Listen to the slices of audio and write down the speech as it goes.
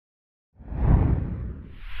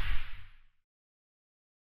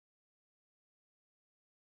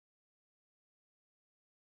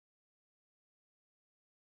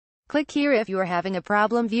Click here if you are having a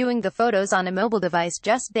problem viewing the photos on a mobile device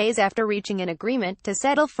just days after reaching an agreement to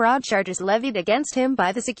settle fraud charges levied against him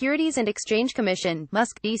by the Securities and Exchange Commission.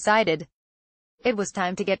 Musk decided it was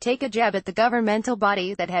time to take a jab at the governmental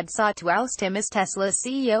body that had sought to oust him as Tesla's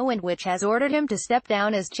CEO and which has ordered him to step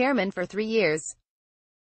down as chairman for 3 years.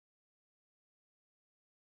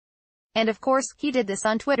 And of course, he did this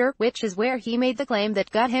on Twitter, which is where he made the claim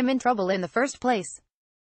that got him in trouble in the first place.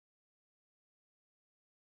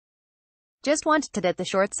 Just wanted to that the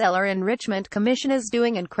short seller enrichment commission is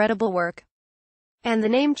doing incredible work. And the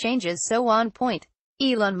name change is so on point.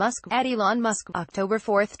 Elon Musk, at Elon Musk, October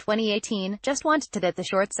 4, 2018, just wanted to that the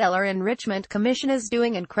short seller enrichment commission is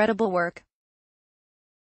doing incredible work.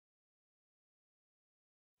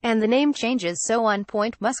 And the name change is so on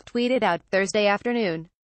point, Musk tweeted out Thursday afternoon.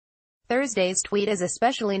 Thursday's tweet is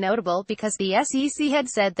especially notable because the SEC had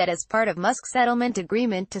said that as part of Musk's settlement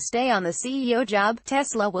agreement to stay on the CEO job,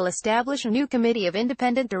 Tesla will establish a new committee of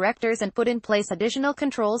independent directors and put in place additional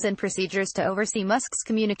controls and procedures to oversee Musk's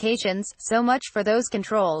communications. So much for those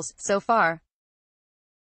controls, so far.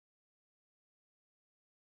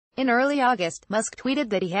 In early August, Musk tweeted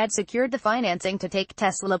that he had secured the financing to take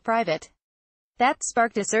Tesla private. That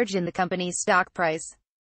sparked a surge in the company's stock price.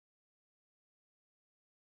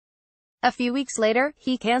 A few weeks later,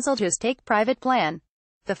 he cancelled his take-private plan.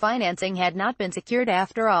 The financing had not been secured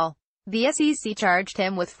after all. The SEC charged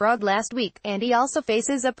him with fraud last week, and he also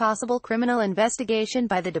faces a possible criminal investigation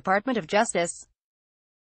by the Department of Justice.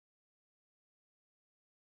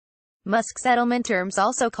 Musk's settlement terms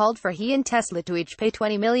also called for he and Tesla to each pay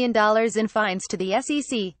 $20 million in fines to the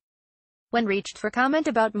SEC. When reached for comment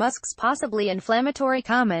about Musk's possibly inflammatory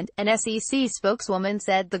comment, an SEC spokeswoman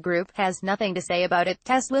said the group has nothing to say about it.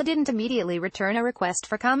 Tesla didn't immediately return a request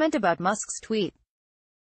for comment about Musk's tweet.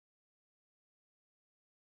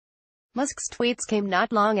 Musk's tweets came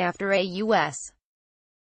not long after a U.S.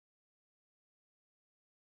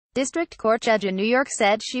 District Court judge in New York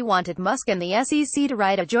said she wanted Musk and the SEC to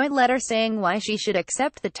write a joint letter saying why she should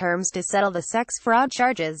accept the terms to settle the sex fraud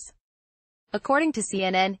charges. According to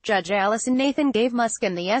CNN, Judge Allison Nathan gave Musk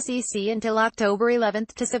and the SEC until October 11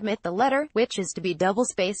 to submit the letter, which is to be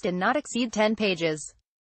double-spaced and not exceed 10 pages.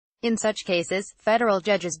 In such cases, federal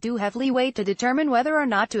judges do have leeway to determine whether or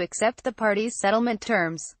not to accept the parties' settlement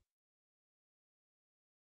terms.